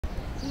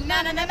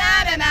Na na na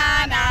na na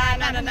na na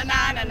na na na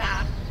na na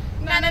na.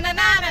 Na na na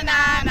na na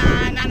na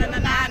na na na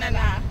na na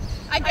na.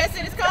 I guess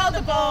it is called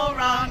the ball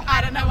wrong.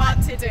 I don't know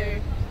what to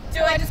do.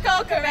 Do I just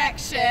call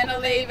correction or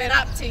leave it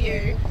up to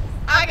you?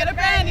 I got a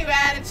brand new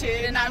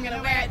attitude and I'm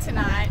gonna wear it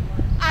tonight.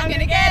 I'm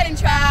gonna get in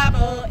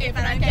trouble if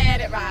I don't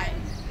get it right.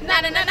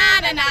 Na na na na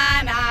na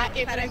na na.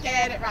 If I don't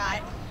get it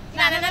right.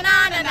 Na na na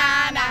na na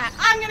na na.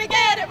 I'm gonna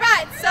get it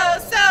right. So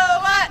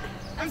what?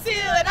 I'm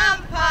still an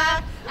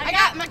umpire. I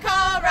got my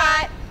call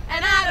right,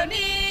 and I don't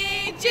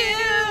need you,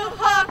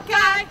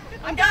 Hawkeye.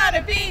 I'm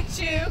gonna beat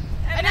you,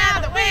 and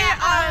now that we're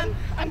on,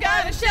 I'm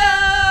gonna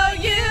show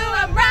you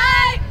I'm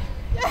right.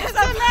 Yes,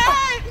 I'm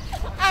right.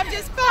 I'm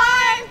just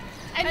fine,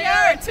 and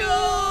you're a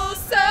tool.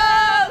 So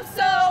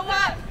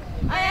what?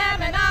 I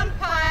am an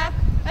umpire,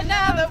 and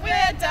now that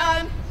we're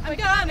done, I'm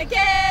gonna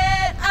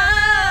get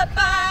a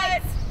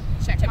bite.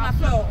 Check my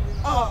flow.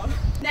 Oh.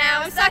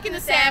 Now I'm stuck in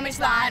the sandwich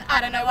line. I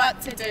don't know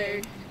what to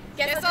do.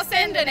 Guess I'll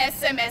send an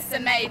SMS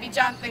and maybe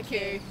jump the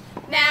queue.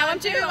 Now I'm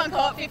due on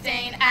court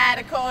 15 at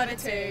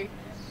 1:45.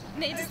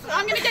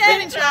 I'm gonna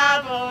get in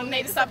trouble.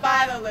 Need to stop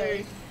by the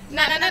loo.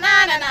 Na na na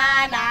na na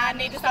na na.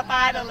 Need to stop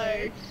by the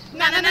loo.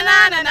 Na na na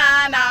na na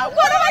na na.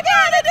 What am I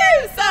gonna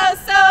do?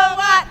 So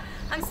what?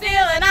 I'm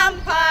still an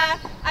umpire.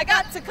 I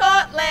got to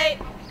court late,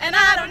 and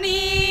I don't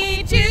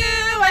need you.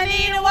 I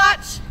need a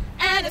watch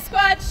and a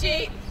squad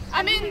sheet.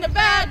 I'm in the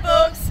bad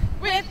books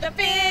with the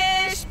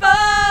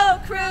fishbowl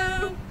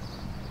crew.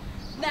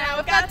 Now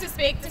I've got to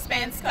speak to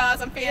Spence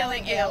cause I'm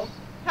feeling ill.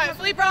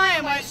 Hopefully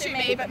Brian won't shoot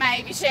me, but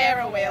maybe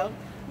Cheryl will.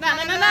 Na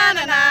na na na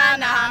na na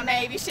na,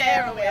 maybe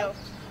Cheryl will.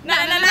 Na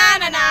na na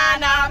na na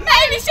na,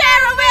 maybe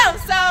Cheryl will.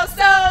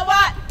 So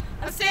what?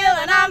 I'm still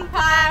an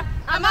umpire.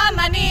 I'm on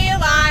my knee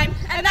line,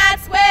 and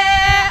that's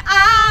where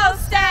I'll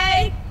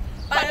stay.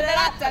 Ba da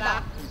da da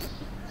da.